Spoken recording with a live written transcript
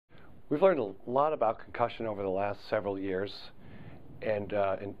We've learned a lot about concussion over the last several years, and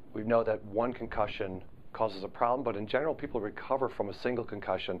we know that one concussion causes a problem, but in general, people recover from a single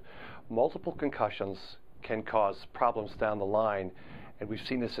concussion. Multiple concussions can cause problems down the line, and we've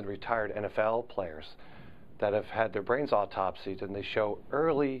seen this in retired NFL players that have had their brains autopsied, and they show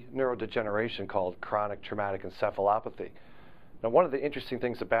early neurodegeneration called chronic traumatic encephalopathy. Now, one of the interesting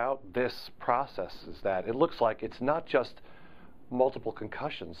things about this process is that it looks like it's not just multiple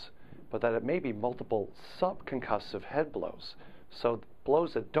concussions, but that it may be multiple subconcussive head blows. So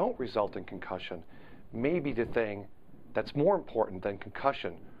blows that don't result in concussion may be the thing that's more important than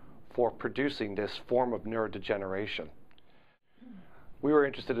concussion for producing this form of neurodegeneration. We were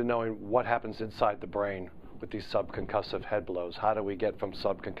interested in knowing what happens inside the brain with these subconcussive head blows. How do we get from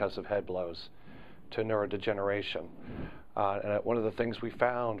subconcussive head blows to neurodegeneration? And one of the things we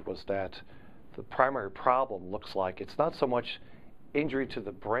found was that the primary problem looks like it's not so much injury to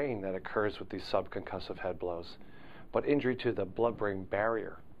the brain that occurs with these subconcussive head blows, but injury to the blood-brain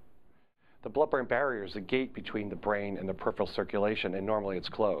barrier. The blood-brain barrier is the gate between the brain and the peripheral circulation, and normally it's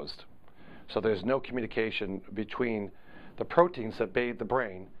closed. So there's no communication between the proteins that bathe the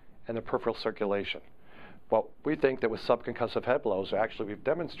brain and the peripheral circulation. Well, we think that with subconcussive head blows, actually we've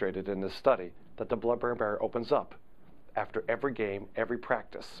demonstrated in this study that the blood-brain barrier opens up after every game, every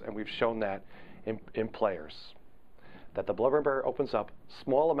practice, and we've shown that in players. That the blood-brain barrier opens up,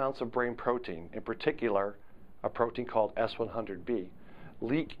 small amounts of brain protein, in particular a protein called S100B,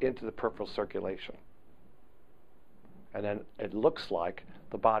 leak into the peripheral circulation. And then it looks like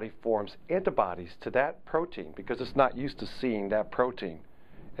the body forms antibodies to that protein because it's not used to seeing that protein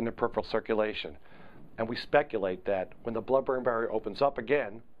in the peripheral circulation. And we speculate that when the blood-brain barrier opens up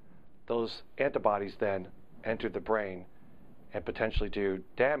again, those antibodies then enter the brain and potentially do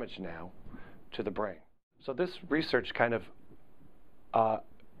damage now to the brain. So this research kind of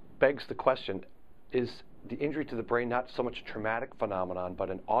begs the question, is the injury to the brain not so much a traumatic phenomenon, but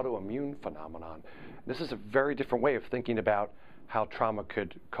an autoimmune phenomenon? This is a very different way of thinking about how trauma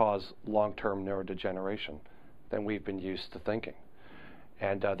could cause long-term neurodegeneration than we've been used to thinking.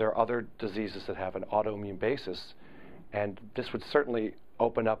 And there are other diseases that have an autoimmune basis, and this would certainly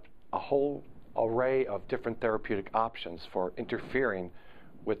open up a whole array of different therapeutic options for interfering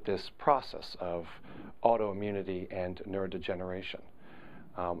with this process of autoimmunity and neurodegeneration.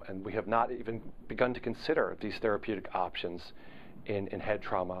 And we have not even begun to consider these therapeutic options in head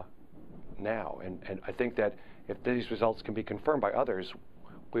trauma now. And I think that if these results can be confirmed by others,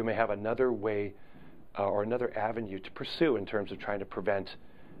 we may have another way or another avenue to pursue in terms of trying to prevent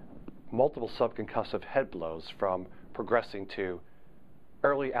multiple subconcussive head blows from progressing to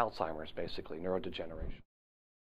early Alzheimer's, basically, neurodegeneration.